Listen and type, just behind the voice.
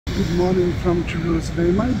Good morning from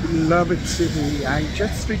Jerusalem, my beloved city. I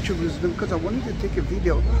just reached Jerusalem because I wanted to take a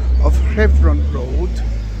video of Hebron Road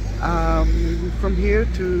from here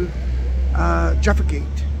to Jaffa Gate,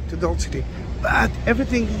 to the old city. But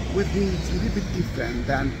everything with me is a little bit different,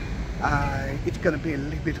 and it's going to be a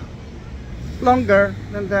little bit longer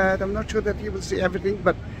than that. I'm not sure that you will see everything,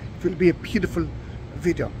 but it will be a beautiful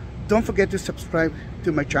video. Don't forget to subscribe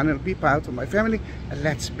to my channel, be part of my family, and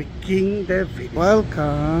let's begin the video.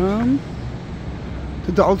 Welcome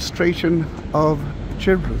to the old station of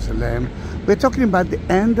Jerusalem. We're talking about the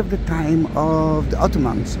end of the time of the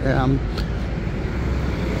Ottomans,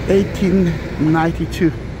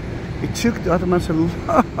 1892. It took the Ottomans a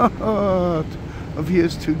lot of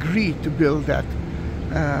years to agree to build that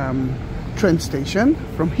train station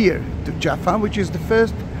from here to Jaffa, which is the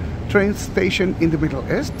first train station in the Middle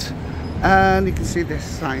East. And you can see this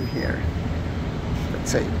sign here.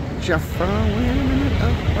 Let's say Jaffa. Wait a minute.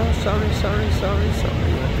 Oh, sorry.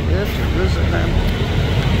 Yes, Jerusalem.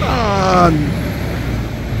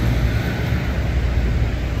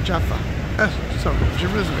 Jaffa. Sorry,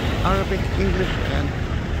 Jerusalem. Arabic, English, and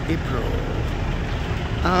Hebrew.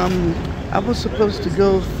 I was supposed to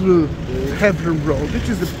go through Hebron Road, which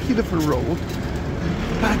is a beautiful road,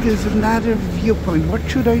 but there's another viewpoint. What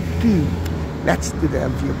should I do? Let's do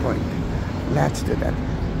that viewpoint. Let's do that.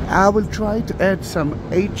 I will try to add some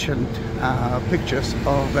ancient pictures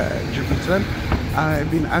of Jerusalem. I've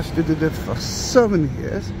been asked to do that for so many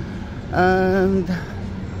years, and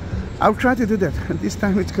I'll try to do that. And this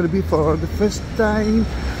time it's going to be for the first time.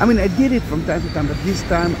 I mean, I did it from time to time, but this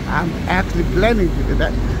time I'm actually planning to do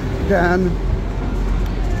that. Then,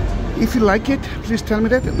 if you like it, please tell me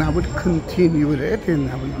that, and I will continue with it,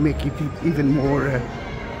 and I will make it even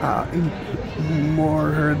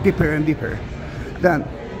more deeper and deeper. Then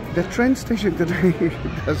the train station today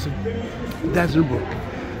doesn't work.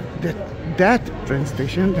 That train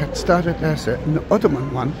station that started as an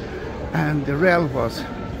Ottoman one, and the rail was a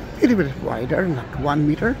little bit wider, like 1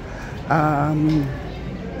 meter.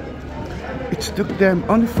 It took them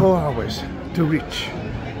only 4 hours to reach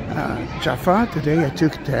Jaffa. Today I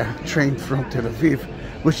took the train from Tel Aviv,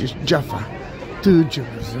 which is Jaffa, to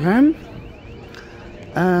Jerusalem,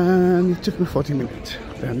 and it took me 40 minutes.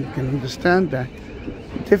 Then you can understand the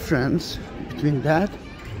difference between that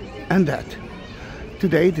and that.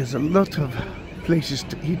 Today there's a lot of places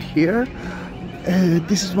to eat here.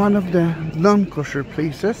 This is one of the non-kosher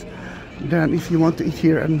places. Then if you want to eat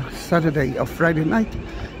here on Saturday or Friday night,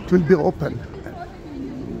 it will be open.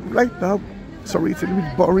 Right now, sorry, it's a little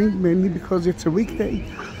bit boring, mainly because it's a weekday,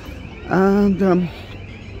 and then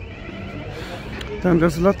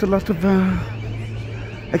there's a lot of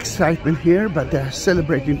excitement here. But they're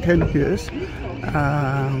celebrating 10 years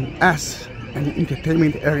as an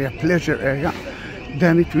entertainment area, pleasure area.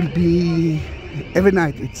 Then it will be every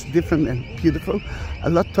night. It's different and beautiful. A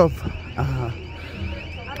lot of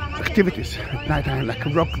activities at night time, like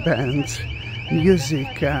rock bands,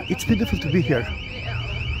 music. It's beautiful to be here.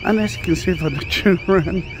 And as you can see, for the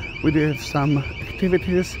children, we have some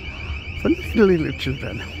activities for little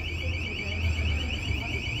children.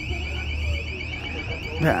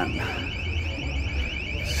 Then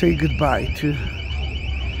say goodbye to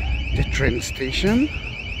the train station,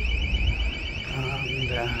 and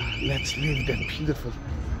let's leave that beautiful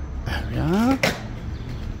area.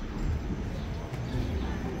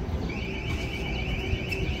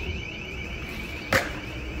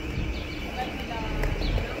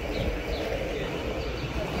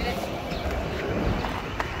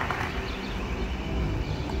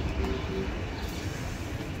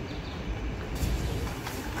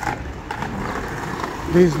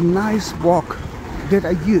 There's a nice walk that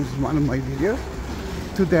I used in one of my videos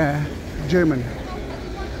to the German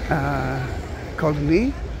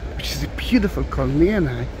colony, which is a beautiful colony, and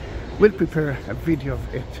I will prepare a video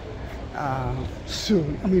of it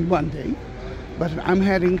soon. I mean, one day. But I'm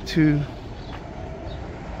heading to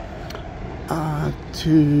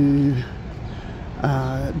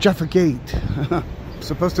Jaffa Gate. I'm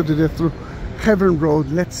supposed to do that through Hebron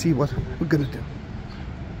Road. Let's see what we're gonna do.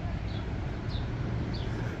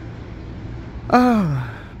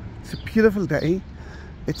 It's a beautiful day.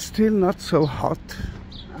 It's still not so hot,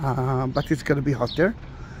 but it's gonna be hotter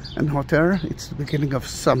and hotter. It's the beginning of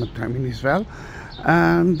summertime in Israel,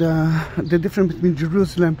 and the difference between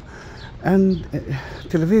Jerusalem and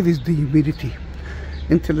Tel Aviv is the humidity.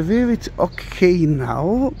 In Tel Aviv it's okay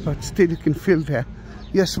now, but still you can feel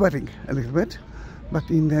you're sweating a little bit, but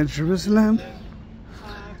in Jerusalem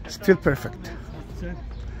still perfect.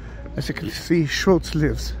 As you can see, short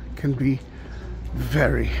sleeves can be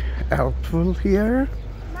very helpful here.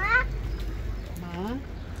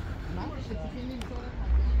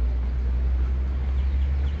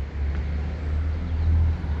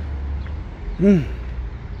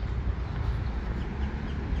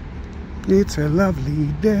 It's a lovely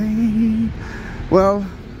day. Well,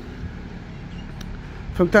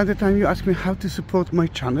 from time to time you ask me how to support my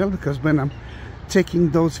channel, because when I'm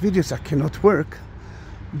taking those videos I cannot work.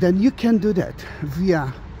 Then you can do that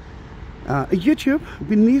via YouTube.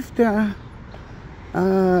 Beneath the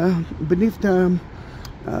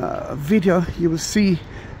video you will see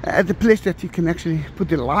at the place that you can actually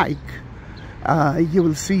put a like, you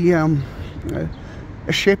will see a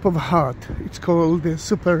shape of a heart. It's called the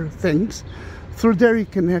super things. Through there you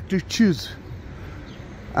can actually choose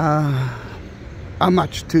how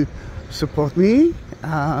much to support me,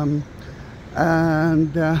 and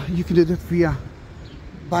you can do that via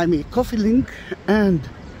Buy Me a Coffee link and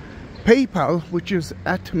PayPal, which is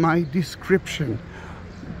at my description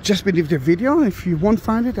just beneath the video. If you won't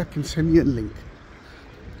find it, I can send you a link.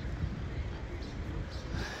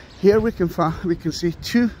 Here we can see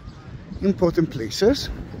two important places.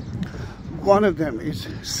 One of them is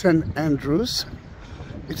St. Andrew's.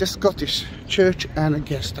 It's a Scottish church and a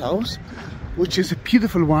guest house, which is a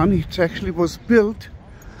beautiful one. It actually was built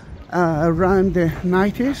around the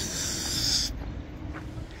 90s,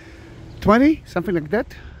 20, something like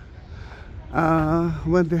that,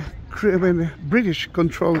 when the British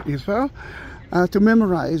controlled Israel, to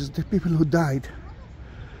memorize the people who died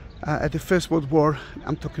at the First World War.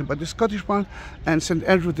 I'm talking about the Scottish one. And St.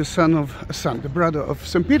 Andrew, the brother of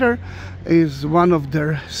St. Peter, is one of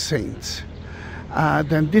their saints.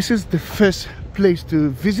 Then this is the first place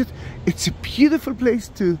to visit. It's a beautiful place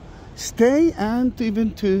to stay and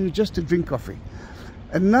even just to drink coffee.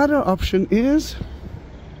 Another option is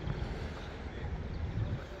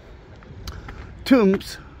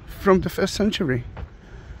tombs from the 1st century.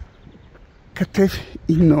 Katef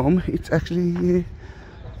Inom, it's actually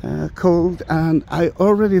called, and I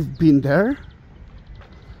already been there.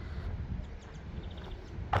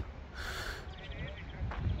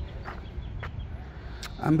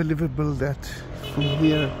 Unbelievable that from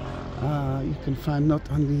here you can find not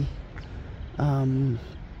only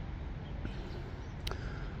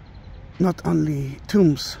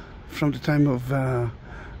tombs from the time of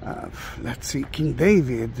let's see, King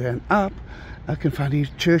David and up. I can find these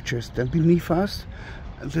churches. Then beneath us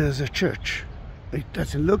there's a church. It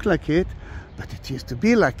doesn't look like it, but it used to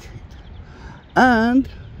be like it. And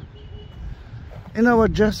you know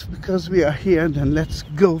what, just because we are here, then let's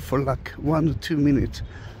go for like 1 or 2 minutes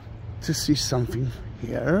to see something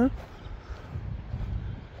here.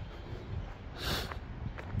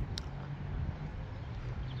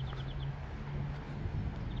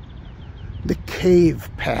 The cave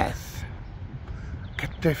path,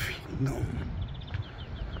 Katef Inom.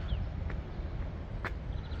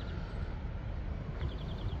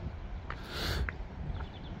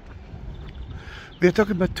 We are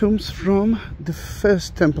talking about tombs from the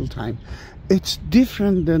first temple time. It's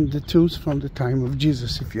different than the tombs from the time of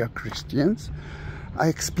Jesus if you are Christians. I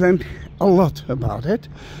explained a lot about it,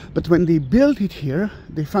 but when they built it here,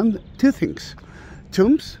 they found two things.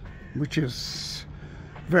 Tombs, which is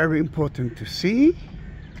very important to see,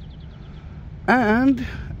 and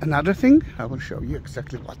another thing, I will show you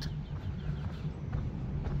exactly what.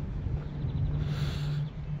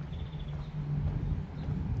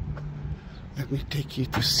 Let me take you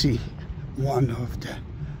to see one of the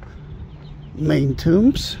main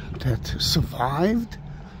tombs that survived.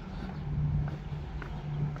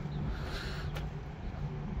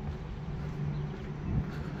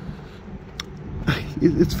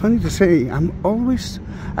 It's funny to say, I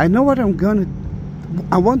know what I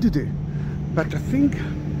want to do, but I think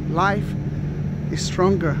life is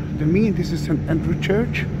stronger than me. This is St. Andrew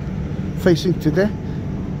Church, facing to the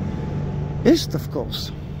east, of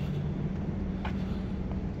course.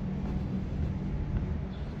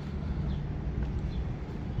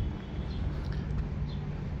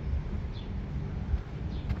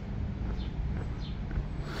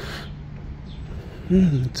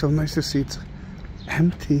 It's so nice to see it's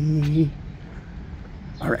empty.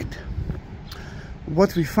 All right,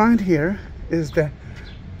 what we find here is the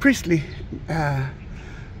priestly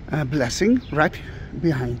blessing right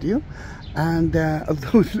behind you, and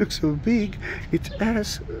although it looks so big, it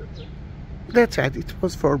has, that's it, it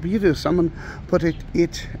was forbidden. Someone put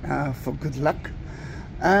it for good luck,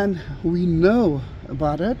 and we know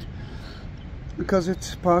about it because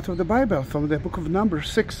it's part of the Bible, from the book of Numbers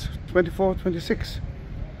 6:24-26.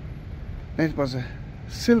 It was a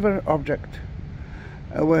silver object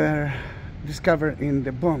were discovered in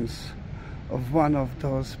the bones of one of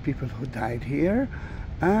those people who died here,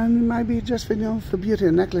 and it might be just, you know, for beauty,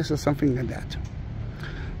 a necklace or something like that.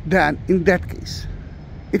 Then in that case,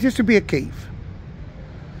 it used to be a cave.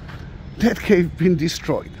 That cave been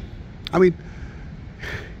destroyed. I mean,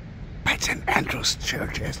 by St. Andrew's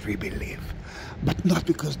Church, as we believe, but not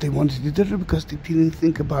because they wanted to do it, because they didn't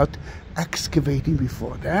think about excavating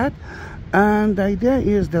before that. And the idea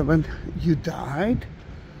is that when you died,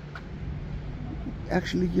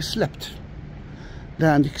 actually you slept.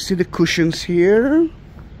 Then you can see the cushions here.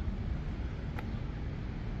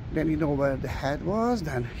 Then you know where the head was.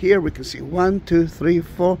 Then here we can see 1, 2, 3,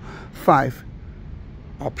 4, 5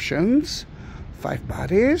 options, 5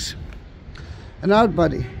 bodies. And our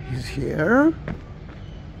body is here.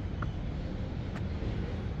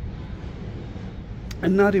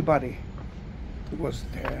 Another body was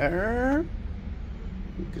there.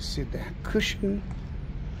 You can see the cushion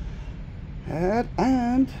head.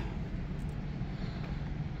 And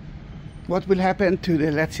what will happen to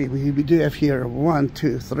the, let's see, we do have here 1,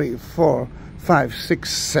 2, 3, 4, 5, 6,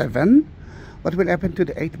 7. What will happen to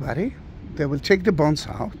the 8th body? They will take the bones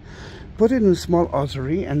out, put it in a small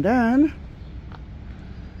ossuary, and then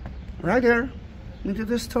right there into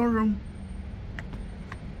the storeroom.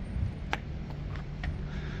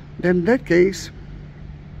 Then in that case,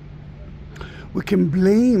 we can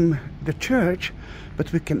blame the church,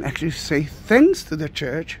 but we can actually say thanks to the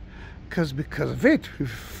church, because of it we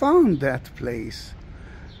found that place.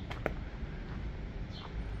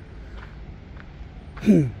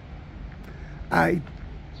 I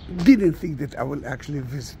didn't think that I will actually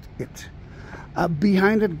visit it.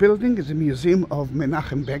 Behind that building is a museum of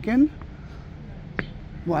Menachem Begin,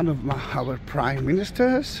 one of our prime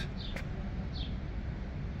ministers,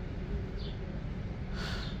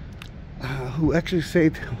 who actually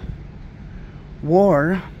said,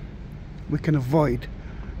 war we can avoid,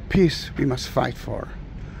 peace we must fight for.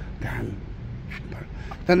 Then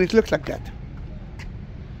it looks like that.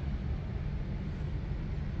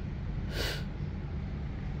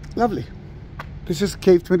 Lovely. This is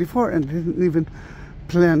Cave 24, and I didn't even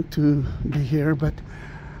plan to be here, but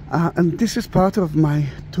and this is part of my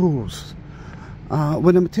tours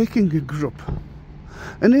when I'm taking a group.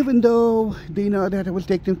 And even though they know that I will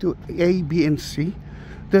take them to A, B, and C,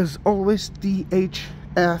 there's always D, H,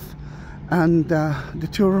 F, and the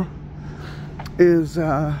tour is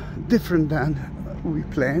different than we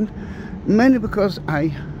planned, mainly because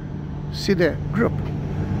I see the group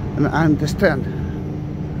and I understand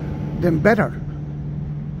them better,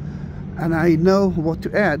 and I know what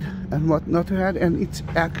to add and what not to add, and it's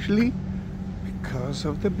actually because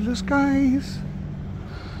of the blue skies,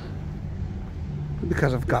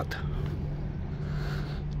 because of God.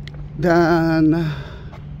 Then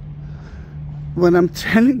when I'm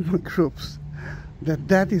telling my groups that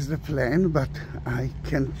that is the plan, but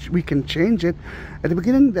we can change it, at the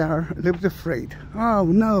beginning they are a little bit afraid. Oh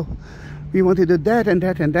no, we want to do that and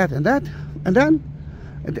that and that and that, and then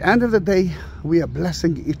at the end of the day we are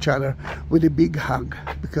blessing each other with a big hug,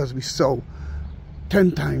 because we saw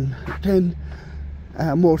 10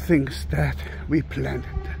 more things that we planned.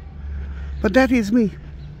 But that is me.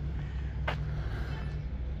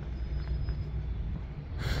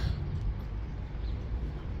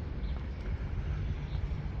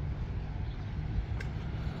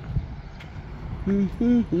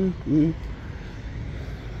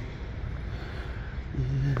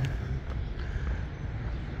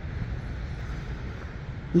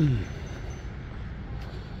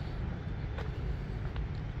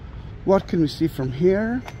 What can we see from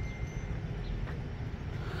here?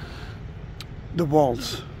 The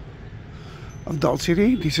walls of Doll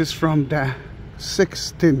City. This is from the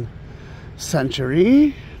 16th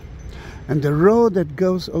century, and the road that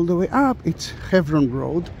goes all the way up, it's Hebron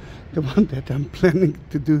Road, the one that I'm planning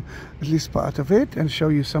to do at least part of it and show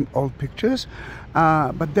you some old pictures.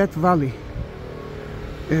 But that valley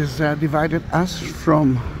is divided us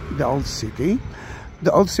from the old city.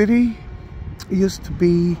 The old city used to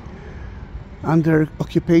be under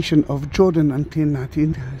occupation of Jordan until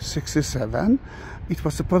 1967. It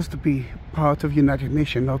was supposed to be part of United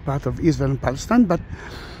Nations, not part of Israel and Palestine, but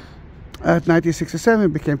at 1967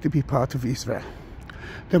 it became to be part of Israel.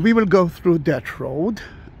 Then we will go through that road.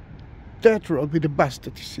 That road with the bus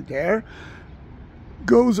that you see there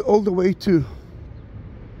goes all the way to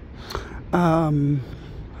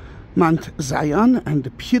Mount Zion, and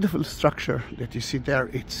the beautiful structure that you see there,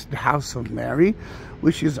 it's the House of Mary,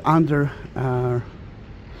 which is under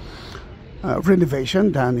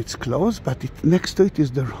renovation. Then it's closed, but next to it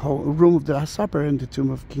is the room of the Last Supper and the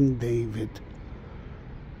tomb of King David.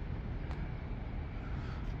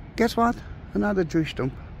 Guess what? Another Jewish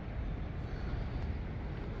tomb.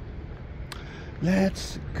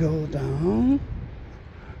 Let's go down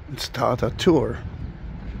and start a tour.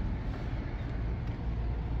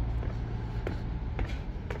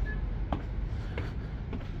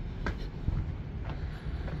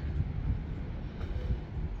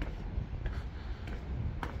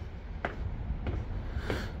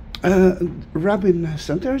 Rabbin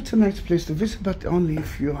Center, it's a nice place to visit, but only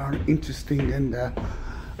if you are interested in the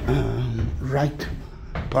right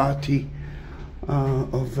party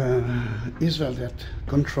of Israel that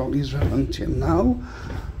control Israel until now.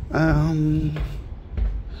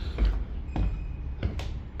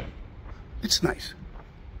 It's nice.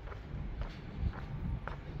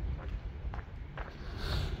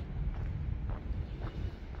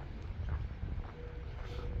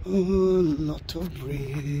 A lot of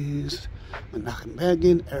breeze. Menachem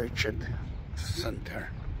Begin Orchard Center.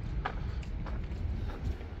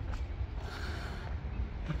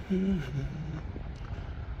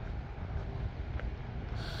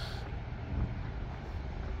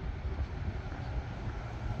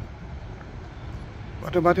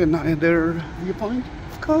 What about another viewpoint?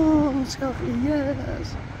 Of course,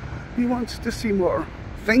 yes. He wants to see more.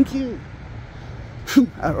 Thank you.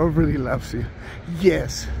 I already love you.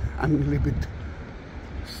 Yes, I'm a little bit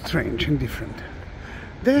strange and different.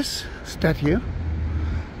 This statue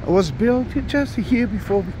was built just a year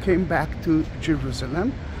before we came back to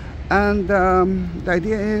Jerusalem, and the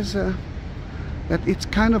idea is that it's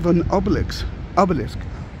kind of an obelisk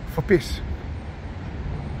for peace.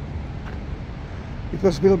 It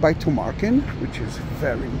was built by Tumarkin, which is a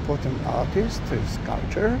very important artist, a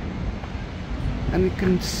sculptor, and you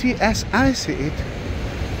can see, as I see it,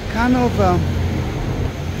 kind of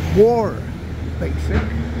war basic,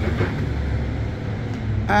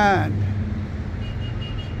 and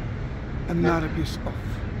another piece of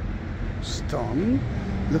stone,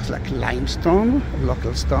 looks like limestone,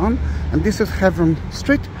 local stone, and this is Hebron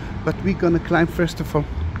Street, but we're gonna climb first of all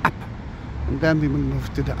up, and then we will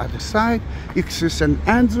move to the other side. It's St.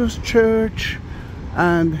 Andrew's Church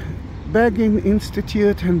and Begin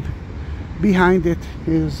Institute, and behind it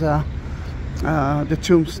is the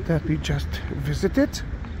tombs that we just visited.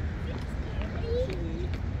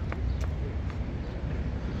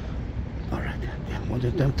 Alright, I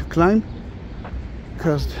wanted them to climb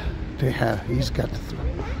because he's got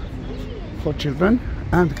 4 children,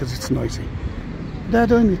 and because it's noisy. They're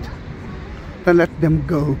doing it. Then let them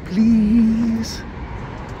go, please.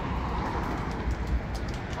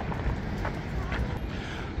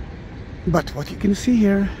 But what you can see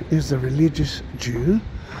here is a religious Jew.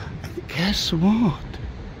 And guess what?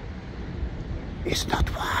 It's not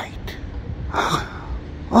white.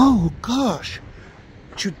 Oh gosh,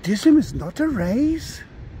 Judaism is not a race?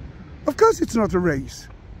 Of course it's not a race.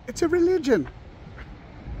 It's a religion.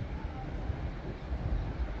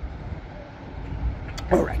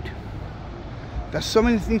 All right. There's so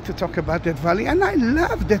many things to talk about that valley, and I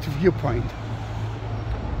love that viewpoint.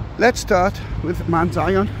 Let's start with Mount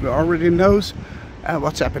Zion. We already knows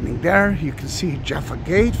what's happening there. You can see Jaffa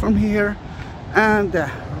Gate from here, and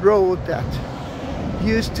the road that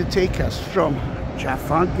used to take us from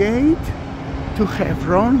Jaffa Gate to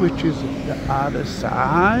Hebron, which is the other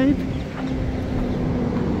side.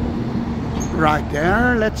 Right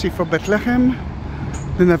there. Let's see for Bethlehem.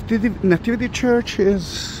 The Nativity Church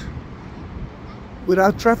is,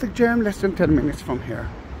 without traffic jam, less than 10 minutes from here.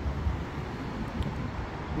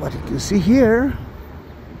 What you can see here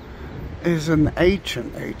is an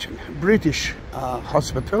ancient British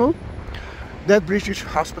hospital. That British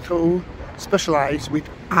hospital specialized with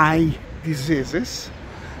eye diseases,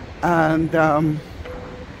 and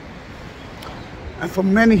for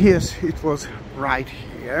many years it was right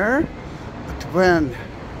here. But when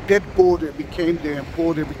that border became the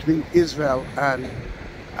border between Israel and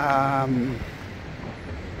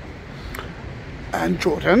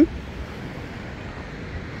Jordan,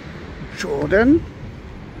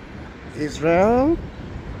 Israel,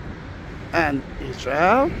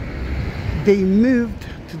 they moved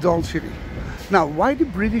to the old city. Now, why the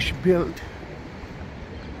British built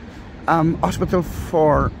hospital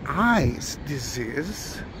for eyes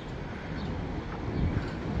disease?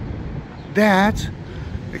 That's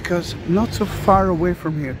because not so far away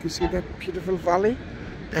from here, you see that beautiful valley?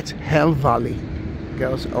 That's Hell Valley. It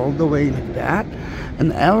goes all the way like that,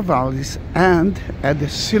 and Hell Valleys end at the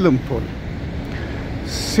Siloam Pool.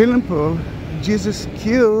 Siloam Pool, Jesus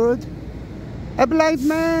cured a blind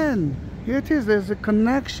man. Here it is. There's a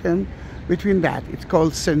connection between that. It's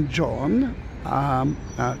called St. John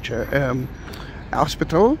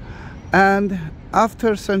Hospital, and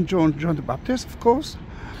after St. John the Baptist, of course,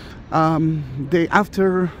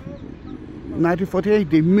 after 1948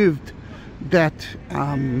 they moved that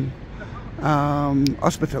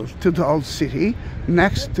hospital to the old city,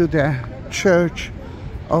 next to the Church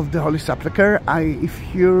of the Holy Sepulchre. If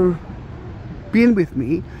you've been with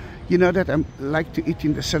me, you know that I like to eat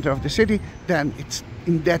in the center of the city. Then it's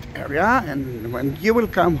in that area, and when you will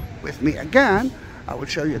come with me again, I will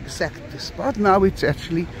show you exactly the spot. Now it's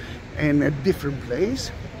actually in a different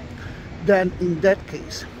place. Then in that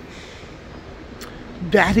case,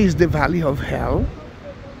 that is the Valley of Hell.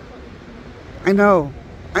 I know,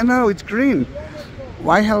 it's green.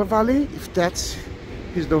 Why Hell Valley? If that's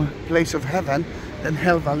is the place of heaven, then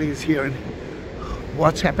Hell Valley is here. And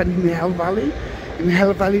what's happening in Hell Valley? In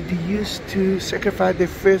Hell Valley, they used to sacrifice their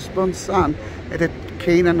firstborn son at the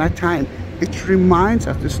Canaanite time. It reminds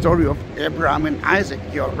us the story of Abraham and Isaac.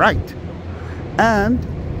 You're right. And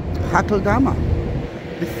Hakeldama,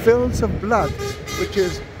 the fields of blood, which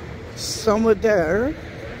is somewhere there,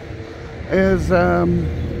 is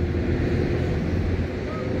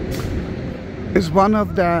one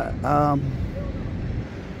of the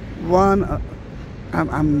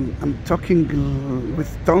I'm talking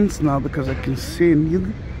with tones now because I can see a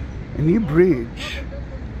new bridge,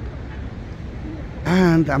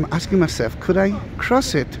 and I'm asking myself, could I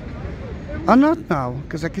cross it or not now?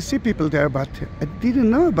 Because I can see people there, but I didn't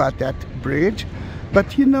know about that bridge.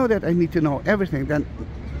 But you know that I need to know everything. Then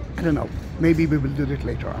I don't know. Maybe we will do that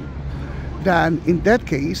later on. Then in that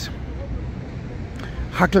case,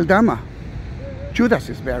 Hakeldama, Judas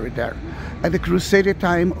is buried there. At the Crusade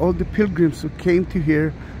time, all the pilgrims who came to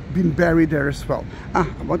here been buried there as well. I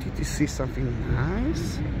want you to see something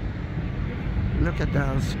nice. Look at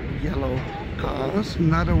those yellow cars.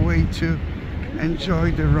 Another way to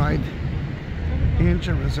enjoy the ride in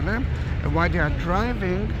Jerusalem. And while they are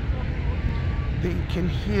driving, they can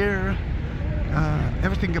hear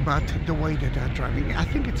everything about the way that they are driving. I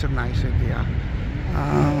think it's a nice idea,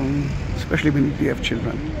 especially when you have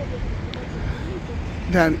children.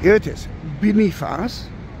 Then here it is, beneath us.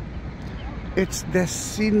 It's the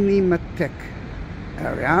Cinematheque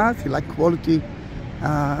area. If you like quality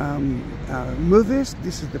movies,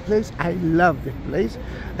 this is the place. I love the place.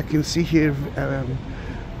 I can see here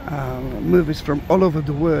movies from all over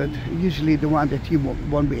the world, usually the one that you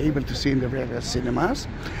won't be able to see in the regular cinemas.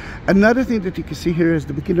 Another thing that you can see here is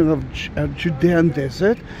the beginning of Judean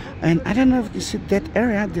desert, and I don't know if you see that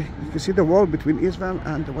area. You can see the wall between Israel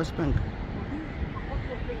and the West Bank.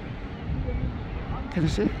 Can you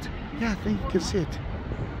see it? Yeah, I think you can see it.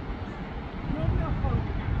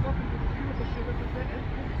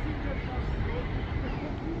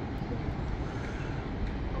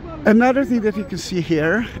 Another thing that you can see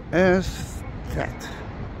here is that.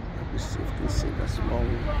 Let me see if you can see the small.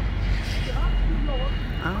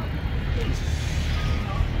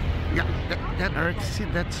 Yeah, that area. See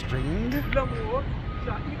that string?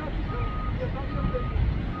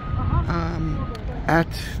 At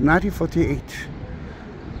 1948.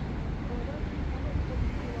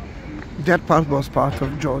 That part was part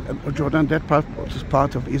of Jordan. That part was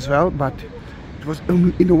part of Israel, but it was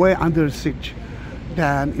in a way under siege.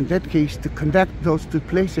 Then, in that case, to connect those two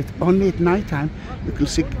places, only at night time, you can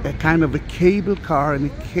see a kind of a cable car, and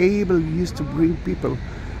a cable used to bring people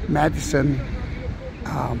medicine,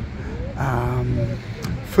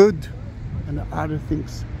 food, and other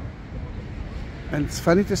things. And it's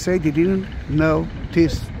funny to say they didn't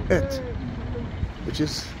notice it, which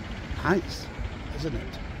is nice, isn't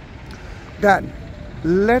it? Then,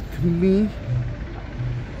 let me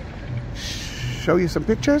show you some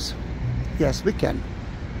pictures. Yes, we can.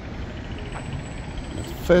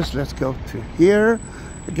 First, let's go to here.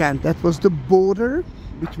 Again, that was the border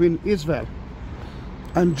between Israel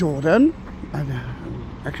and Jordan. And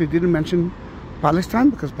actually didn't mention Palestine,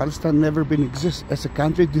 because Palestine never been exist as a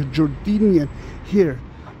country. The Jordanian here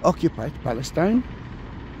occupied Palestine.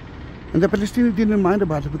 And the Palestinians didn't mind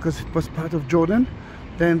about it because it was part of Jordan.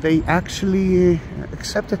 Then they actually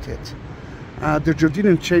accepted it. The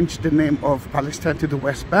Jordanians changed the name of Palestine to the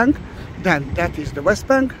West Bank. Then that is the West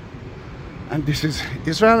Bank, and this is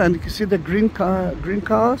Israel. And you can see the green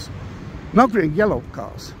cars, not green, yellow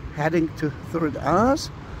cars heading through the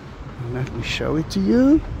Oz. Let me show it to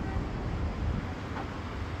you.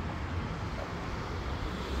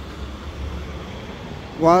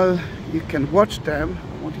 While you can watch them,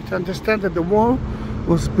 I want you to understand that the wall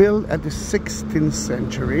was built at the 16th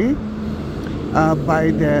century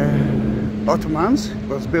by the Ottomans. It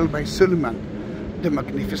was built by Suleiman the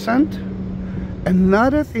Magnificent.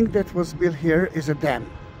 Another thing that was built here is a dam.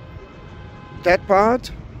 That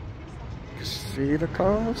part, you see the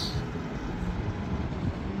cars?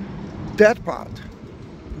 That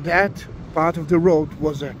part of the road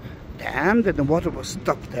was a dam, that the water was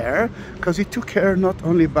stopped there, because he took care not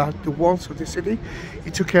only about the walls of the city,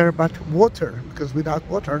 he took care about water, because without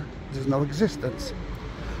water there's no existence.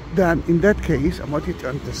 Then in that case, I want you to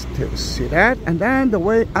understand, see that, and then the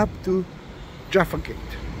way up to Jaffa Gate.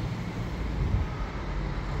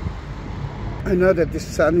 I know that the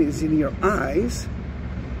sun is in your eyes,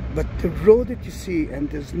 but the road that you see, and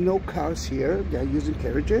there's no cars here, they are using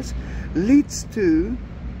carriages, leads to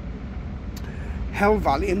Hell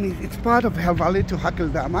Valley, and it's part of Hell Valley to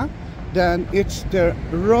Hakeldama. Then it's the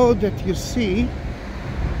road that you see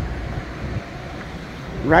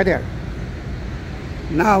right there.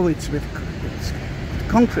 Now it's with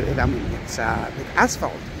concrete, I mean it's with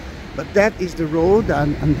asphalt, but that is the road,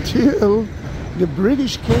 and until the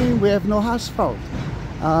British came we have no asphalt.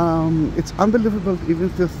 It's unbelievable even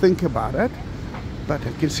to think about it, but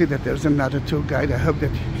I can see that there's another tour guide. I hope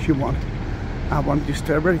that you won't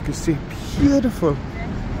disturb her. You can see beautiful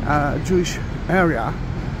Jewish area,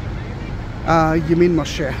 Yemin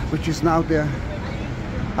Moshe, which is now the,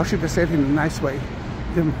 how should I say it in a nice way,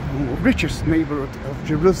 the richest neighborhood of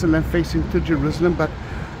Jerusalem, facing to Jerusalem. But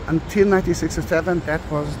until 1967 that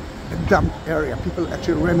was a dump area. People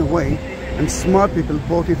actually ran away, and smart people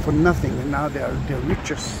bought it for nothing, and now they are the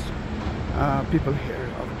richest people here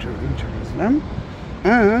in Jerusalem.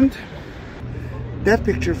 And that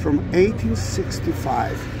picture from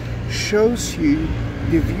 1865 shows you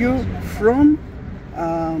the view from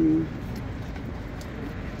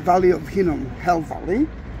Valley of Hinnom, Hell Valley,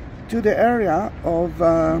 to the area of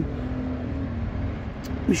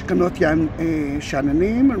Mishkanot Yan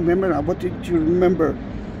Shananim. Remember, I wanted you to remember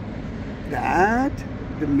that,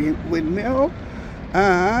 the windmill,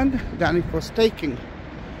 and then it was taken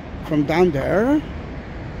from down there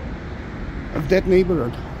of that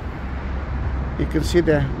neighborhood. You can see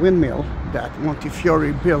the windmill that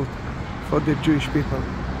Montefiore built for the Jewish people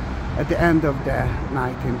at the end of the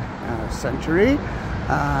 19th century.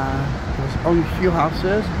 There was only a few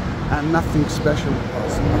houses and nothing special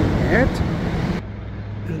was on it.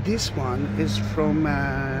 And this one is from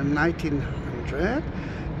 1900.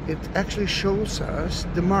 It actually shows us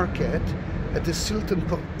the market at the Sultan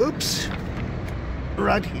Port. Oops!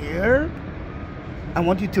 Right here. I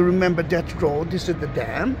want you to remember that road. This is the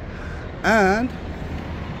dam. And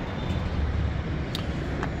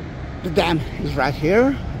the dam is right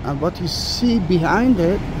here, and what you see behind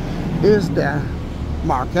it is the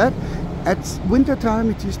market. At winter time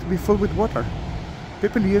it used to be full with water.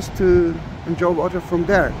 People used to enjoy water from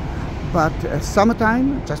there, but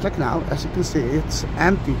summertime, just like now, as you can see, it's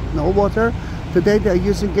empty, no water. Today they're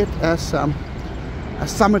using it as a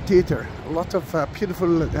summer theater. A lot of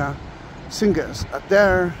beautiful singers are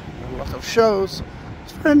there, a lot of shows.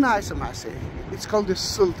 It's very nice, I must say. It's called the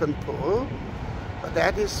Sultan Pool, but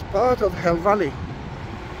that is part of Hell Valley.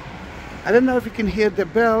 I don't know if you can hear the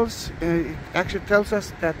bells. It actually tells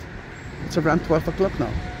us that it's around 12 o'clock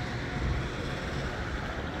now.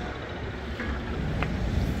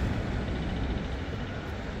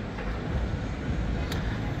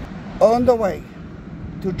 On the way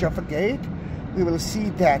to Jaffa Gate, we will see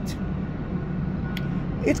that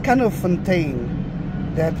it's kind of fontaine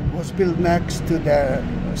that was built next to the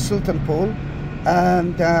Sultan Pool,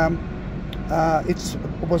 and it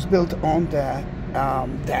was built on the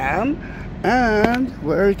dam. And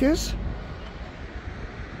where it is?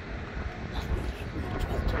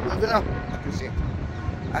 Move it up. I can see it.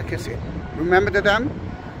 I can see it. Remember the dam?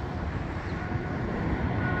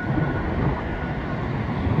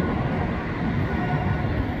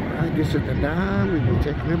 Right, this is the dam. We will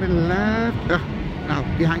take a little bit left. Now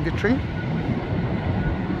behind the tree.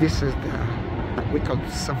 This is the, we call it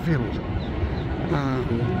Seville.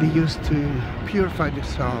 They used to purify the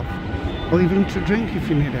salt, or even to drink if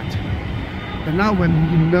you need it. And now when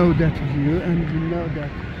you know that view, and you know that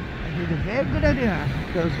I did a very good idea,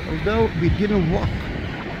 because although we didn't walk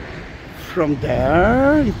from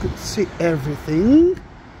there, you could see everything.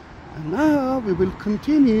 And now we will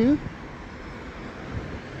continue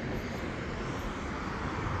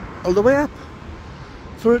all the way up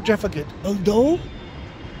through Jaffa Gate. Although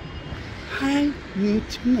I need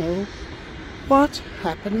to know what's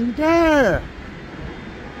happening there.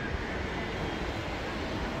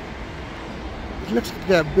 It looks like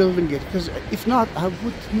they're building it, because if not, I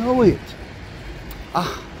would know it.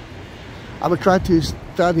 I will try to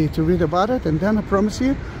study, to read about it, and then I promise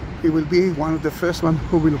you, he will be one of the first one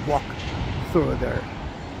who will walk through there.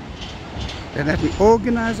 And let me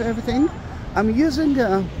organize everything. I'm using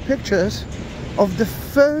pictures of the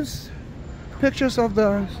first pictures of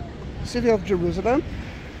the city of Jerusalem.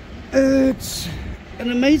 It's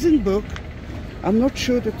an amazing book. I'm not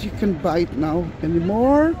sure that you can buy it now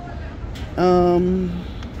anymore, But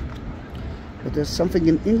there's something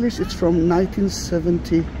in English. It's from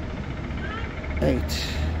 1978.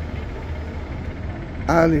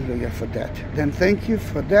 Hallelujah for that. Then thank you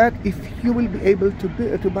for that. If you will be able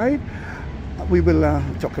to buy it, we will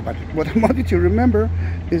talk about it. What I wanted to remember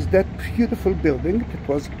is that beautiful building that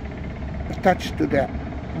was attached to the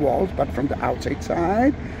walls, but from the outside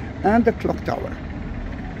side, and the clock tower.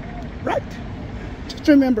 Right. Just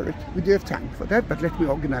remember it. We do have time for that, but let me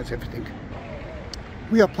organize everything.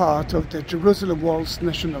 We are part of the Jerusalem Walls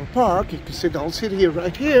National Park. You can see the whole city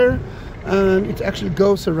right here, and it actually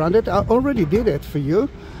goes around it. I already did it for you.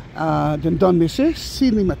 Then don't miss it.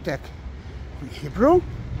 Cinematheque in Hebron.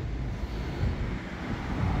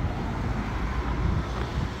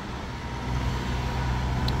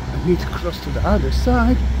 I need to cross to the other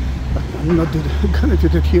side, but I'm not gonna do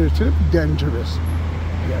that here. It's a little dangerous.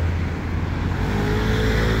 Yeah.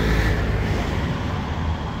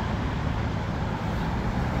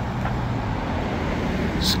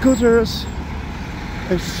 Scooters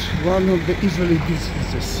is one of the Israeli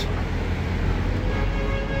businesses.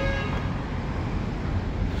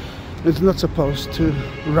 It's not supposed to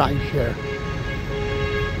ride here.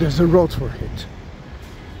 There's a road for it.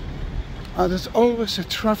 There's always a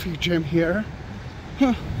traffic jam here.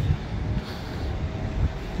 Huh.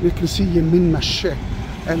 You can see Yemin Mashe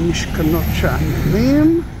and Mishkanot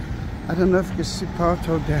Sha'anim. I don't know if you can see part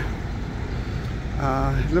of the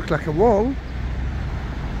it looked like a wall.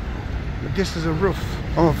 But this is a roof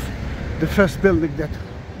of the first building that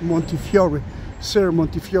Montefiore, Sir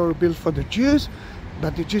Montefiore built for the Jews,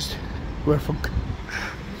 but the Jews were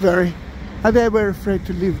they were afraid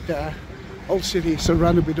to live there. Old city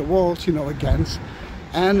surrounded with the walls, you know, against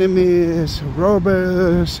enemies,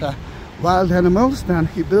 robbers, wild animals. Then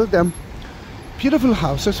he built them beautiful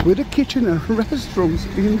houses with a kitchen and restrooms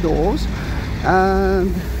indoors,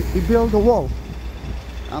 and he built a wall.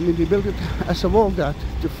 I mean, he built it as a wall that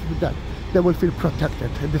they will feel protected.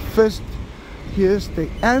 The first years they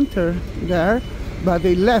enter there, but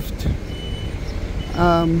they left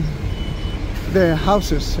their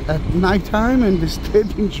houses at night time, and they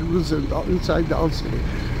stayed in Jerusalem inside the old city.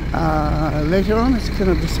 Later on, as you can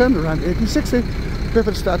understand, around 1860,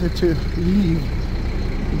 people started to leave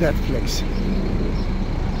that place.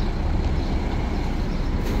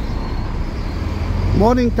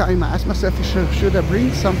 Morning time, I asked myself if should I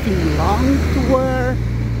bring something long to wear,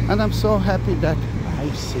 and I'm so happy that I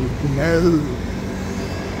said no.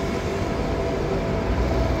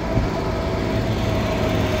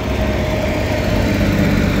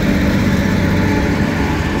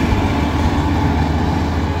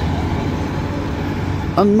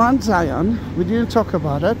 On Mount Zion, we didn't talk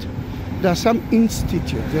about it, there's some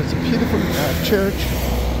institute. There's a beautiful church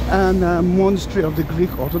and a monastery of the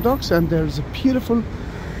Greek Orthodox, and there's a beautiful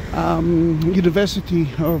university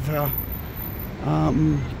of I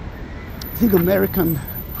think American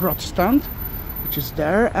Protestant, which is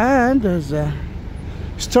there, and there's a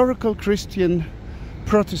historical Christian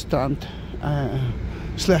Protestant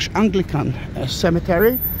slash Anglican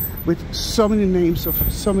cemetery with so many names of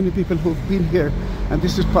so many people who've been here, and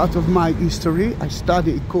this is part of my history. I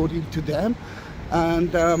study according to them,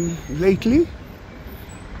 and lately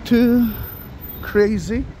 2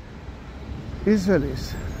 crazy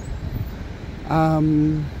Israelis. Let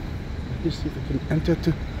me see if I can enter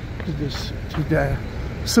to the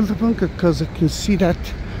Sultan, because I can see that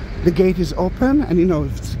the gate is open, and you know,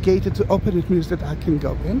 if the gate is open, it means that I can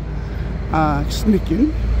go in, sneak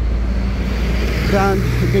in. Then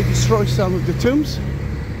they destroy some of the tombs.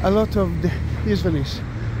 A lot of the Israelis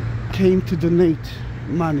came to donate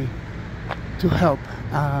money to help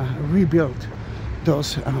rebuild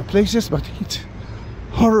those places, but it's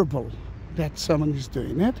horrible that someone is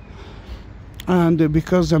doing it. And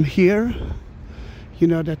because I'm here, you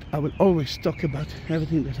know that I will always talk about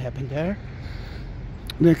everything that happened there.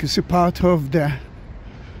 And you can see part of the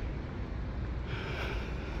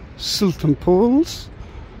Sultan pools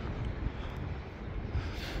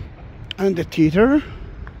and the theater.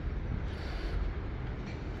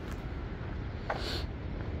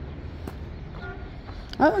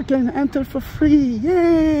 I can enter for free,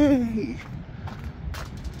 yay!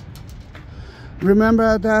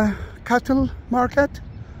 Remember the cattle market?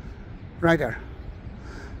 Right there.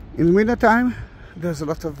 In winter time, there's a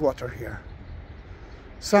lot of water here.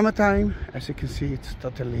 Summertime, as you can see, it's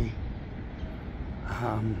totally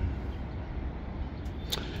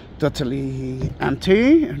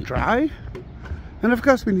empty and dry. And of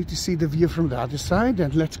course we need to see the view from the other side,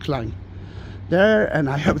 and let's climb there, and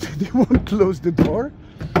I hope that they won't close the door.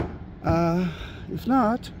 If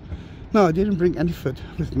not, no, I didn't bring any food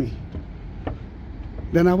with me.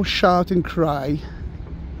 then I would shout and cry,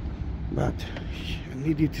 but I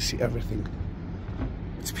need you to see everything.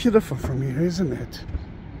 It's beautiful from here, isn't it?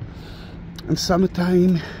 In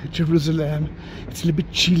summertime, Jerusalem, it's a little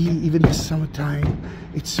bit chilly even this summertime.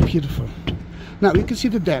 It's beautiful. Now you can see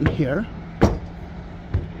the dam here.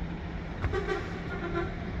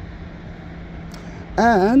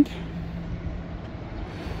 And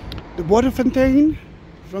the water fountain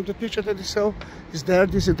from the picture that you saw is there.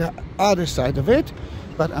 This is the other side of it,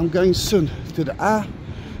 but I'm going soon to the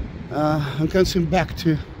I'm going soon back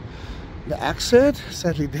to the exit.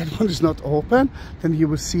 Sadly that one is not open. Then you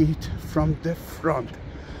will see it from the front,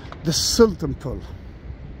 the Sultan Pool.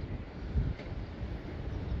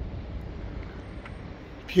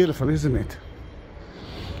 Beautiful, isn't it?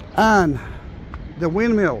 And the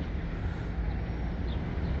windmill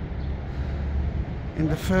in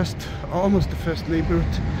the first, almost the first neighborhood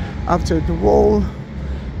after the wall.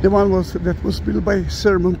 The one that was built by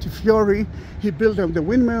Sir Montefiore. He built up the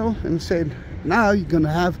windmill and said, now you're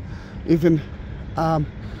gonna have even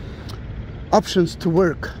options to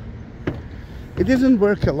work. It doesn't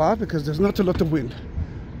work a lot because there's not a lot of wind.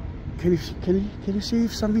 Can you see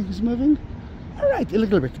if something is moving? All right, a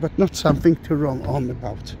little bit, but not something to run on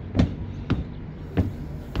about.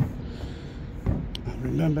 I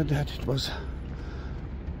remember that it was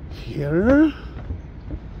here,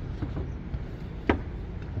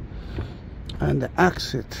 and the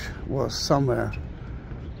exit was somewhere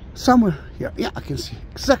here. Yeah, I can see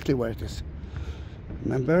exactly where it is.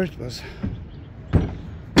 Remember, it was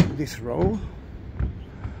this row,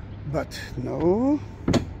 but no.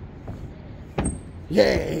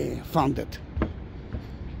 Yay, found it.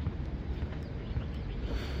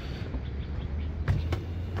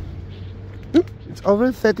 It's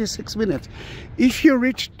over 36 minutes. If you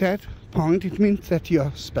reach that point, it means that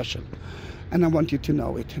you're special. And I want you to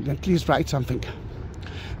know it. Then please write something.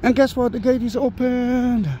 And guess what? The gate is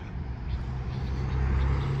open.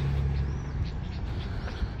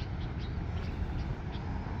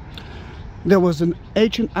 There was an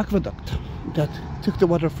ancient aqueduct that took the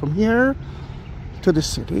water from here to the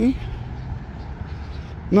city.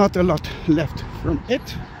 Not a lot left from it.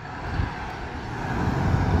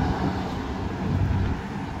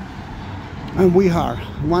 And we are,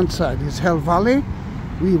 one side is Hell Valley.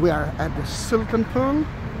 We were at the Sultan Pool.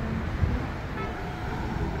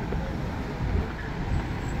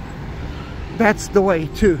 That's the way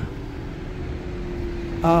to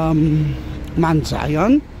Mount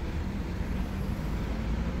Zion.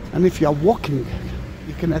 And if you are walking,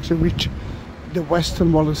 you can actually reach the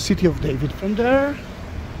western wall of the city of David from there.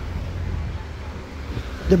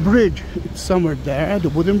 The bridge, it's somewhere there, the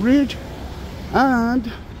wooden bridge.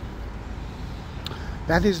 And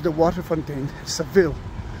that is the water fountain, Seville,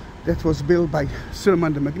 that was built by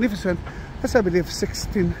Suleiman the Magnificent, as I believe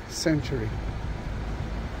 16th century.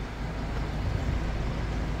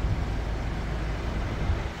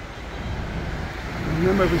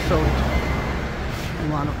 Remember we saw it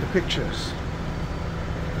in one of the pictures.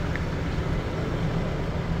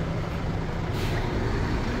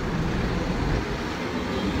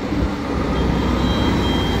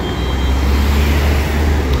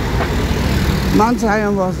 Mount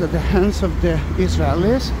Zion was at the hands of the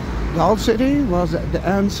Israelis. The old city was at the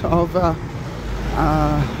hands of the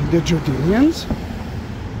Jordanians.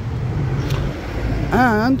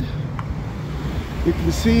 And you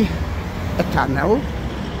can see a tunnel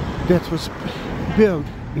that was built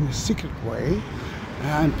in a secret way.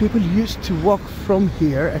 And people used to walk from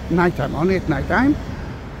here at nighttime, only at nighttime,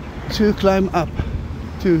 to climb up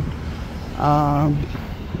to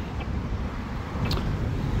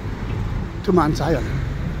Mount Zion.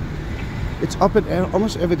 It's open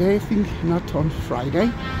almost every day, I think not on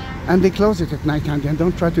Friday, and they close it at night time. Then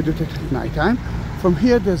don't try to do it at night time. From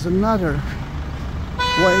here there's another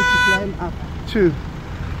way to climb up to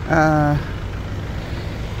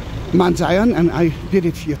Mount Zion, and I did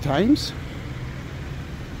it a few times,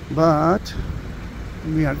 but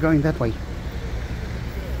we are going that way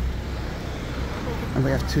and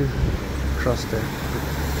we have to cross the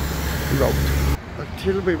road.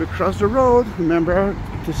 Until we will cross the road, remember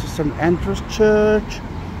this is an entrance church,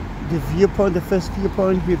 the viewpoint, the first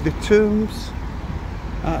viewpoint with the tombs.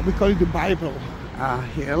 We call it the Bible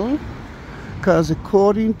hill, because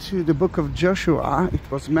according to the book of Joshua, it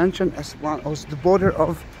was mentioned as one as the border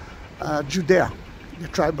of Judea, the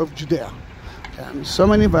tribe of Judea. And so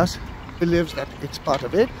many of us believes that it's part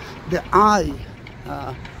of it. The Eye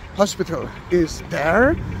hospital is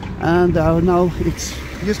there, and now it's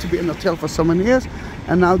used to be an hotel for so many years,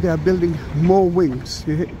 and now they are building more wings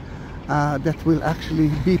that will actually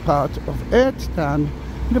be part of it. And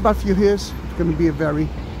in about a few years it going to be a very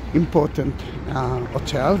important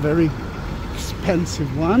hotel, very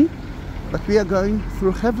expensive one. But we are going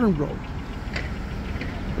through Hebron Road,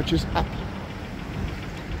 which is up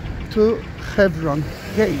to Hebron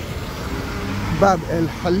Gate, Bab el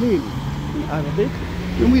Halil in Arabic,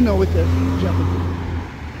 and we know it as Jaffa Gate.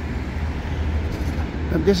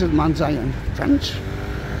 And this is Mount Zion Trench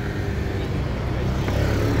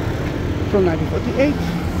from 1948.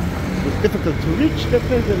 It's difficult to reach the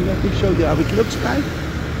place, and let me show you how it looks like.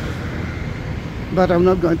 But I'm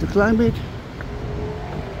not going to climb it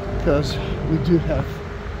because we do have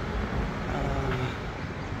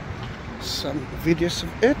some videos of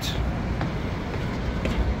it.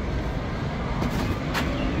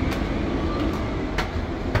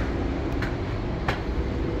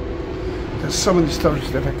 There's so many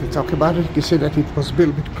stories that I can talk about it. You can see that it was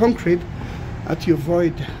built with concrete to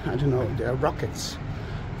avoid, I don't know, the rockets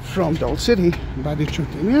from the old city by the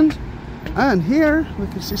Jordanians. And here we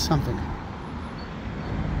can see something.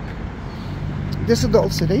 This is the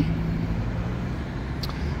old city.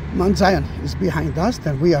 Mount Zion is behind us,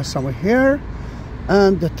 then we are somewhere here,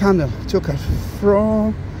 and the tunnel took us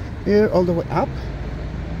from here all the way up.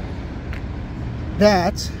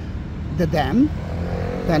 That's the dam.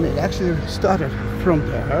 Then it actually started from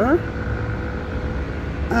there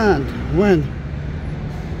and went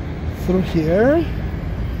through here,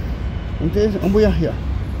 and we are here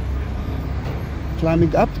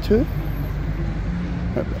climbing up to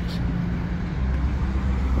her place.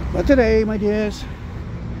 But today, my dears,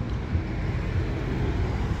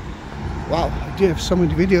 wow, I do have so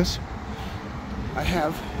many videos. I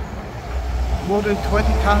have more than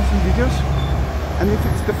 20,000 videos, and if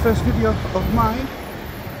it's the first video of mine,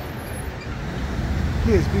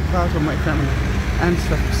 please be part of my family and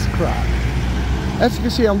subscribe. As you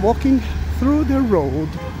can see, I'm walking through the road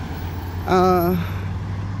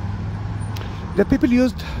that people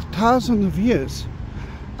used thousands of years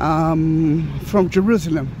from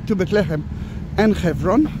Jerusalem to Bethlehem and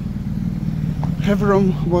Hebron.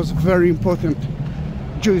 Hebron was a very important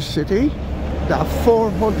Jewish city. There are 4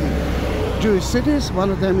 holy Jewish cities. One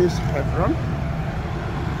of them is Hebron.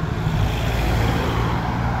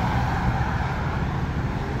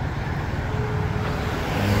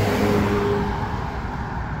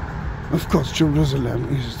 Of course, Jerusalem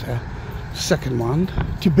is the second one.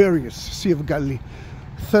 Tiberias, Sea of Galilee,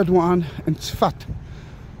 third one, and Tzfat,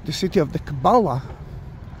 the city of the Kabbalah,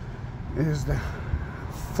 is the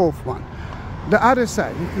 4th one. The other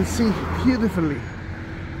side, you can see beautifully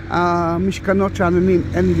Mishkanot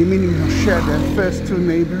Sha'ananim and Yeminim Moshe, the first 2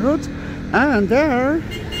 neighborhoods, and there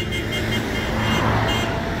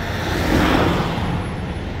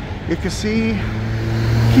you can see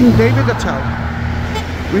King David Hotel,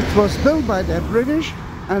 which was built by the British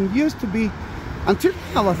and used to be, until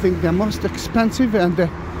now, I think, the most expensive and the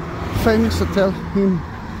famous hotel in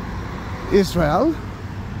Israel.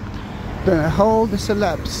 The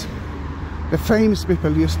celebs, the famous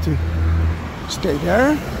people used to stay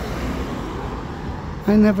there.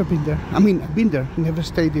 I've never been there. I mean, I've been there, never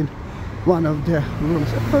stayed in one of the rooms.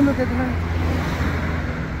 Oh, look at that.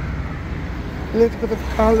 A little bit of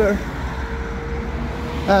color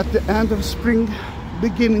at the end of spring,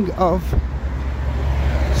 beginning of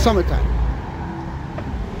summertime.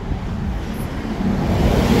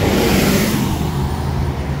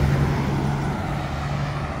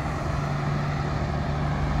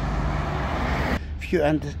 If you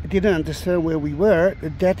didn't understand where we were,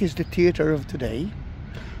 that is the theater of today.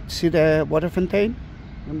 See the water fountain?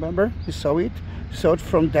 Remember? We saw it. We saw it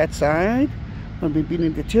from that side when we've been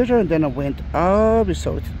in the theater, and then I went up. We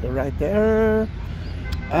saw it right there.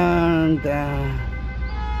 And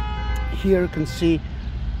here you can see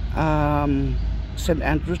St.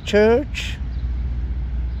 Andrew's Church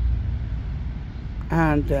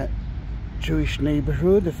and the Jewish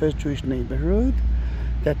neighborhood, the first Jewish neighborhood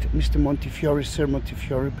that Mr. Montefiore, Sir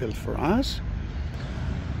Montefiore, built for us.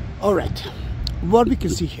 All right, what we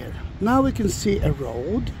can see here. Now we can see a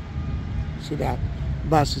road. See that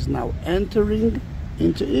bus is now entering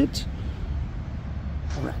into it.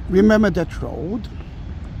 All right, remember that road.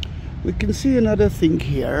 We can see another thing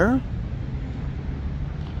here,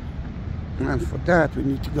 and for that we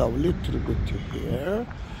need to go a little bit to here.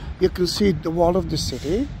 You can see the wall of the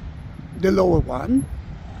city, the lower one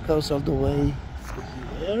goes all the way through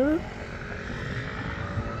here,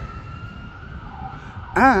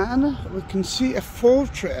 and we can see a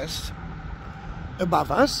fortress above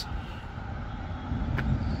us.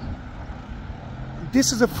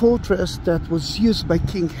 This is a fortress that was used by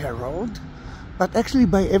King Herod, but actually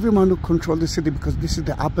by everyone who controlled the city, because this is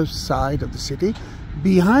the upper side of the city.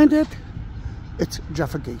 Behind it, it's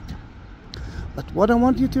Jaffa Gate. But what I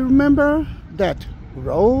want you to remember, that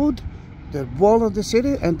road, the wall of the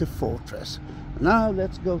city, and the fortress. Now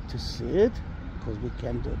let's go to see it, because we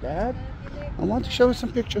can do that. I want to show you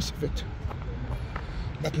some pictures of it,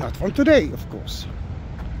 but not from today, of course.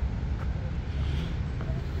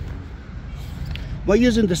 We're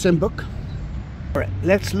using the same book. All right,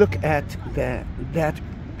 let's look at that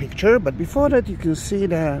picture, but before that you can see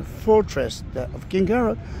the fortress of King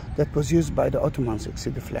Herod that was used by the Ottomans. You see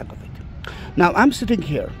the flag of it. Now I'm sitting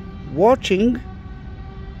here watching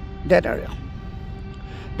that area.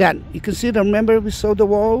 Then you can see, remember we saw the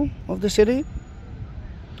wall of the city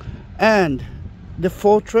and the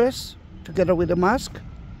fortress together with the mosque,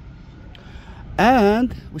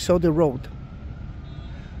 and we saw the road.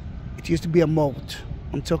 It used to be a moat.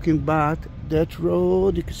 I'm talking about that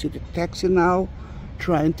road. You can see the taxi now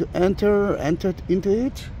trying to enter into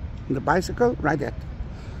it, and the bicycle right there.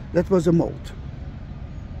 That was a moat.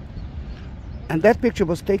 And that picture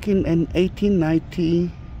was taken in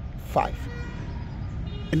 1895.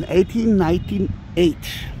 In 1898,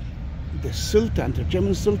 the Sultan, the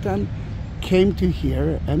German Sultan, came to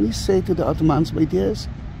here and he said to the Ottomans, my dears,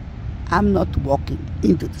 I'm not walking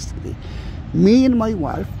into the city. Me and my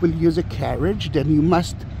wife will use a carriage, then you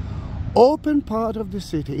must open part of the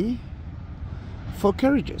city for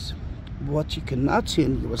carriages. What you cannot see,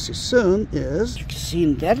 and you will see soon, is you can see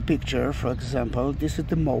in that picture, for example, this is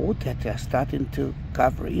the moat that they're starting to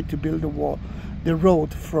cover it to build the wall, the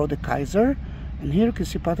road for the Kaiser, and here you can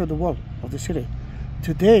see part of the wall of the city.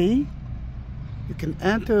 Today, you can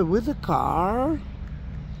enter with a car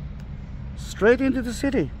straight into the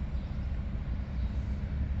city.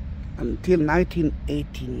 Until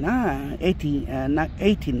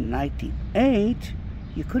 1898,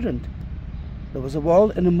 you couldn't. There was a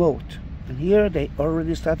wall and a moat. And here they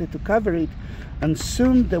already started to cover it, and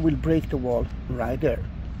soon they will break the wall right there.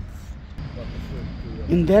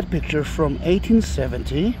 In that picture from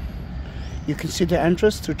 1870, you can see the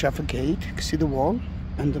entrance to Jaffa Gate. You can see the wall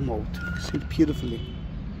and the moat. You can see it beautifully.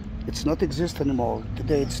 It's not exist anymore.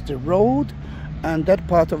 Today it's the road, and that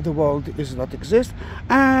part of the world does not exist.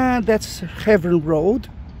 And that's Hebron Road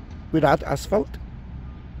without asphalt.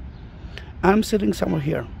 I'm sitting somewhere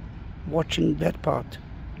here watching that part.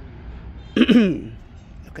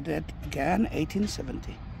 Look at that again,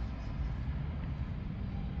 1870.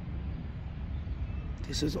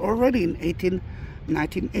 This is already in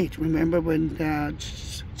 1908. Remember when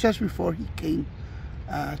just before he came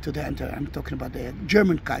to the enter, I'm talking about the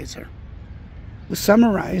German Kaiser. To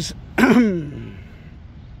summarize, Hebron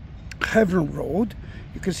Road,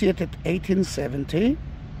 you can see it at 1870,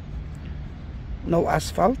 no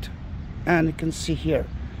asphalt, and you can see here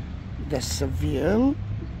the Seville,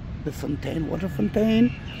 the fontaine, water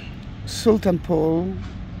fontaine, Sultan Pool.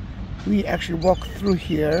 We actually walked through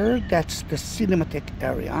here. That's the cinematic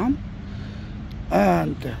area,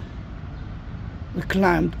 and we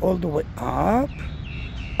climbed all the way up.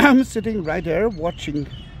 I'm sitting right there watching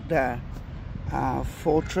the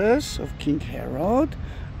fortress of King Herod,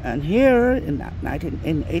 and here in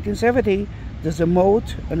 1870 there's a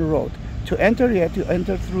moat and a road. To enter, you have to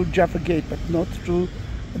enter through Jaffa Gate, but not through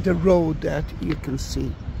the road that you can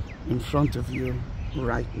see in front of you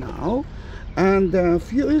right now. And a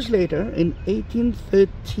few years later, in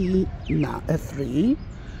 1833,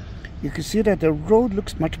 you can see that the road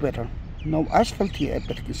looks much better. No asphalt yet,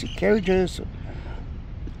 but you can see carriages,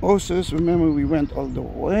 horses. Remember, we went all the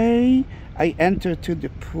way. I entered to the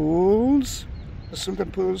pools, the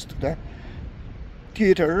Sultan Pools, to the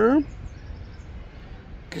theater. You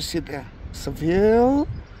can see the Seville.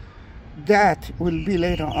 That will be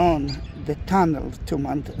later on the tunnel to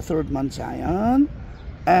Third Mount Zion.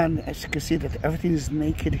 And as you can see that everything is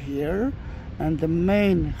naked here. And the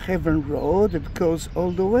main Hebron Road that goes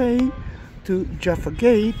all the way to Jaffa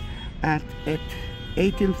Gate. At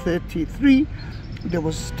 1833, there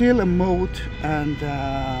was still a moat and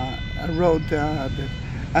a road.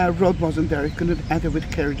 The road wasn't there. You couldn't enter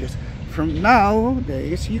with carriages. From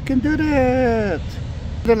nowadays, you can do that.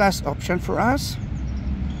 The last option for us.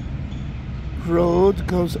 Road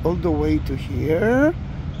goes all the way to here.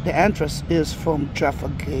 The entrance is from Jaffa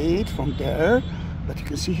Gate, from there. But you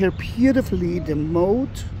can see here beautifully the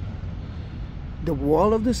moat, the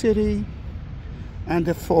wall of the city, and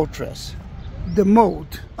the fortress. The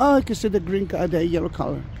moat. Oh, you can see the green car, the yellow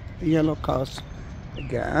color, the yellow cars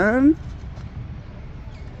again.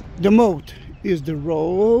 The moat is the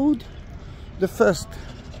road. The first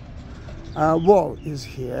wall is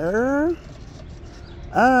here,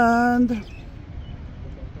 and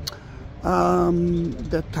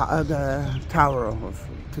the tower of,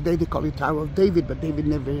 today they call it Tower of David, but David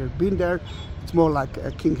never been there. It's more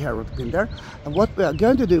like King Herod been there. And what we are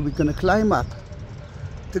going to do, we're going to climb up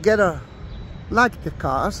together, like the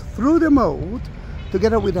cars, through the moat,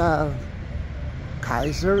 together with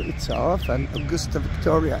Kaiser itself, and Augusta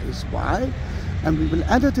Victoria is wide. And we will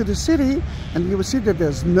enter to the city, and you will see that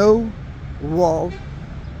there's no wall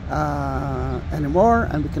anymore,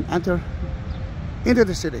 and we can enter into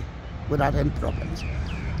the city without any problems.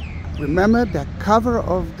 Remember, the cover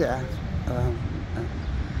of the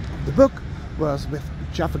book was with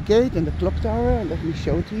Jaffa Gate and the clock tower. Let me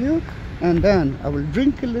show it to you, and then I will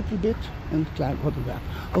drink a little bit and climb all the way up.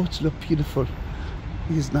 Oh, it's so beautiful.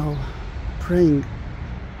 He's now praying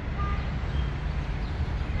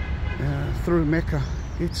through Mecca.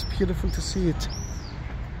 It's beautiful to see it.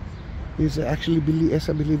 He's actually, as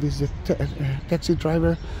I believe, he's a taxi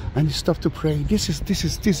driver, and he stopped to pray. This is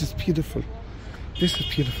beautiful. This is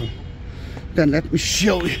beautiful. Then let me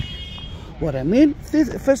show you what I mean.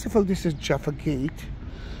 First of all, this is Jaffa Gate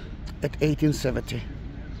at 1870.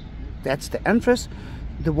 That's the entrance.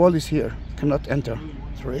 The wall is here. You cannot enter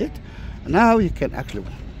through it. Now you can actually.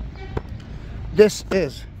 This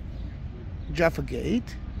is Jaffa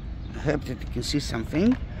Gate. I hope that you can see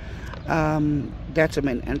something. That's the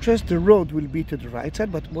main entrance. The road will be to the right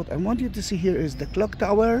side, but what I want you to see here is the clock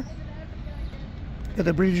tower that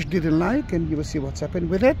the British didn't like, and you will see what's happened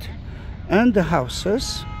with it, and the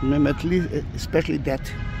houses, especially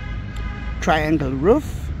that triangle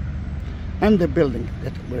roof and the building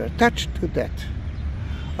that were attached to that.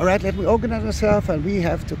 All right, let me organize ourselves, and we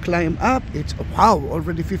have to climb up. It's wow,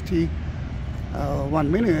 already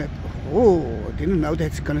 51 minutes. Oh, I didn't know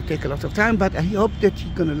that's going to take a lot of time, but I hope that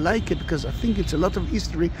you're going to like it, because I think it's a lot of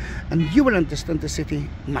history and you will understand the city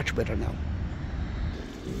much better now.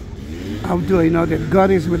 How do I know that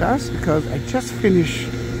God is with us? Because I just finished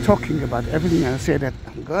talking about everything, and I said that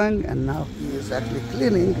I'm going, and now he is actually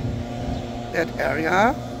cleaning that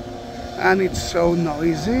area, and it's so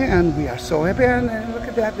noisy, and we are so happy. And look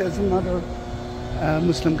at that, there's another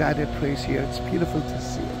Muslim guy that prays here. It's beautiful to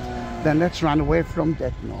see it. Then let's run away from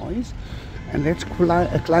that noise, and let's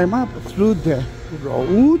climb up through the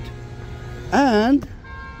road, and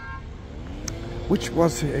which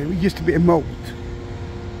was used to be a moat.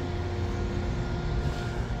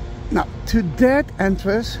 Now, to that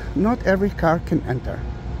entrance, not every car can enter.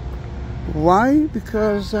 Why?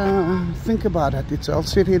 Because think about it, it's all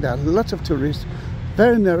city, there are lots of tourists,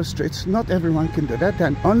 very narrow streets, not everyone can do that,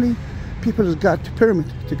 and only people who got permit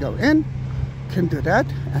to go in can do that,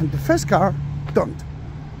 and the first car don't.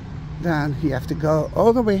 Then you have to go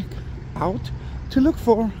all the way out to look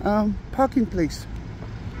for parking place.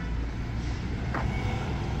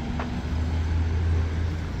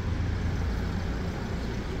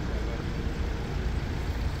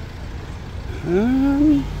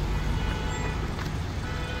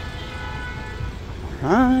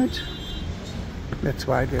 Right, that's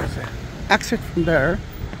why there's an exit from there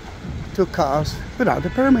to cars without a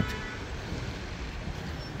permit.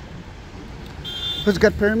 Who's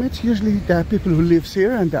got permits? Usually there are people who lives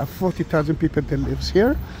here, and there are 40,000 people that lives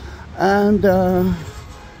here, and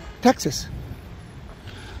taxes.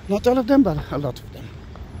 Not all of them, but a lot of them.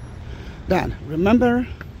 Then remember,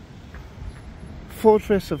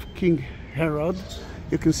 fortress of King Herod.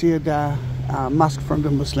 You can see the mosque from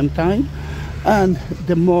the Muslim time, and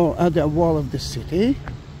the wall of the city.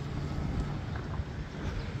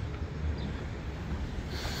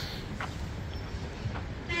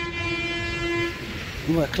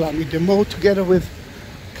 We were climbing the moat together with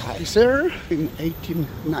Kaiser in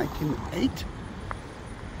 1898.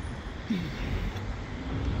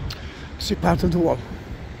 See part of the wall.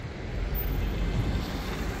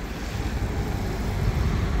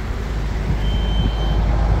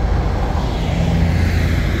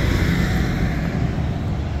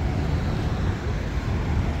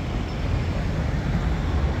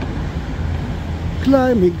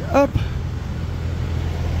 Climbing up.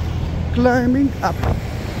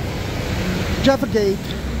 Jaffa Gate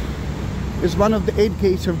is one of the 8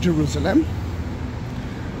 gates of Jerusalem,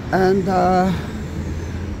 and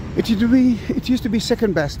it used to be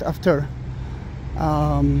second best after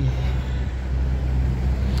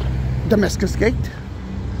Damascus Gate,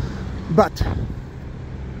 but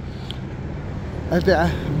at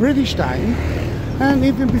the British time, and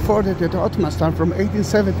even before that, at the Ottoman time from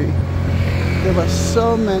 1870, there were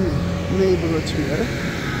so many neighborhoods here,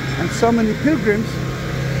 and so many pilgrims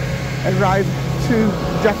arrived to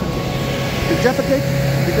Jaffa Gate. The Jaffa Gate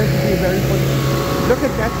is going to be very important. Look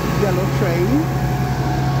at that yellow train.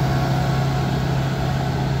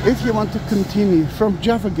 If you want to continue from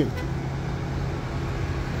Jaffa Gate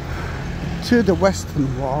to the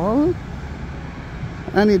Western Wall,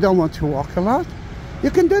 and you don't want to walk a lot, you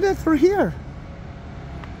can do that through here,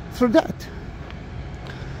 through that.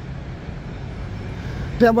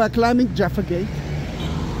 Then we're climbing Jaffa Gate.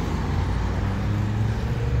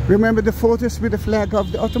 Remember the photos with the flag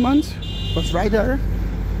of the Ottomans? Was right there.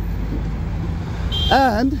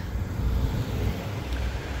 And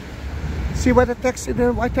see where the taxi,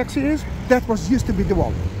 the white taxi is? That was used to be the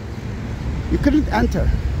wall. You couldn't enter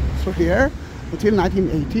through here until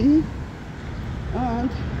 1980.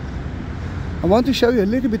 And I want to show you a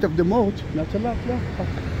little bit of the moat. Not a lot, look.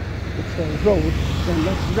 It's a road. Then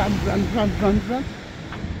let's run.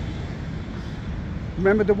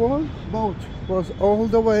 Remember the wall? Moat was all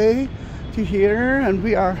the way to here, and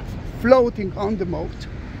we are floating on the moat,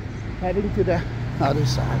 heading to the other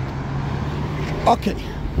side. Okay,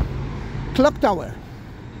 clock tower.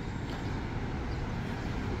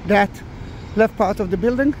 That left part of the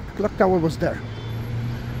building, clock tower was there.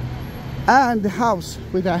 And the house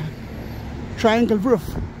with a triangle roof.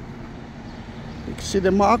 You can see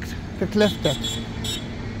the mark that left that.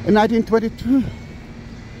 In 1922,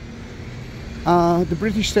 the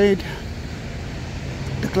British said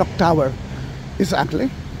the clock tower is ugly.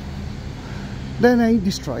 Then they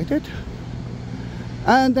destroyed it.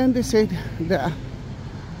 And then they said the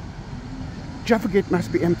Jaffa Gate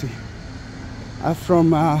must be empty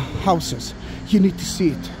from houses. You need to see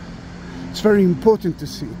it. It's very important to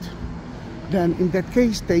see it. Then in that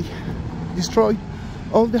case they destroyed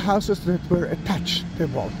all the houses that were attached to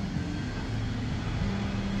the wall.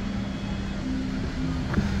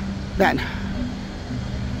 Then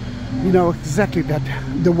you know exactly that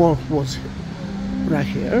the wall was right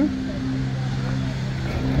here.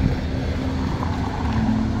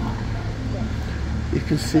 You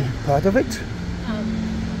can see part of it,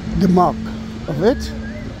 the mark of it.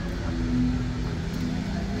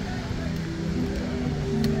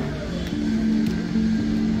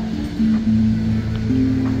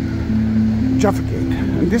 Jaffa Gate.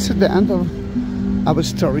 And this is the end of our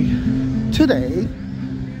story today.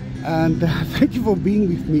 And thank you for being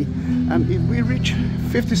with me. And if we reach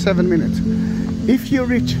 57 minutes, if you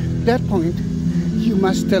reach that point, you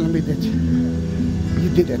must tell me that you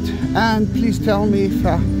did it. And please tell me if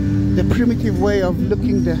the primitive way of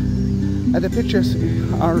looking at the pictures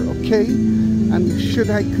are okay, and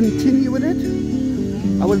should I continue with it.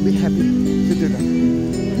 I will be happy to do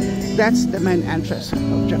that. That's the main entrance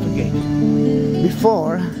of Jaffa Gate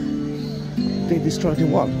before they destroy the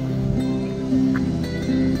wall.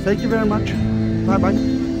 Thank you very much. Bye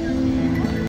bye.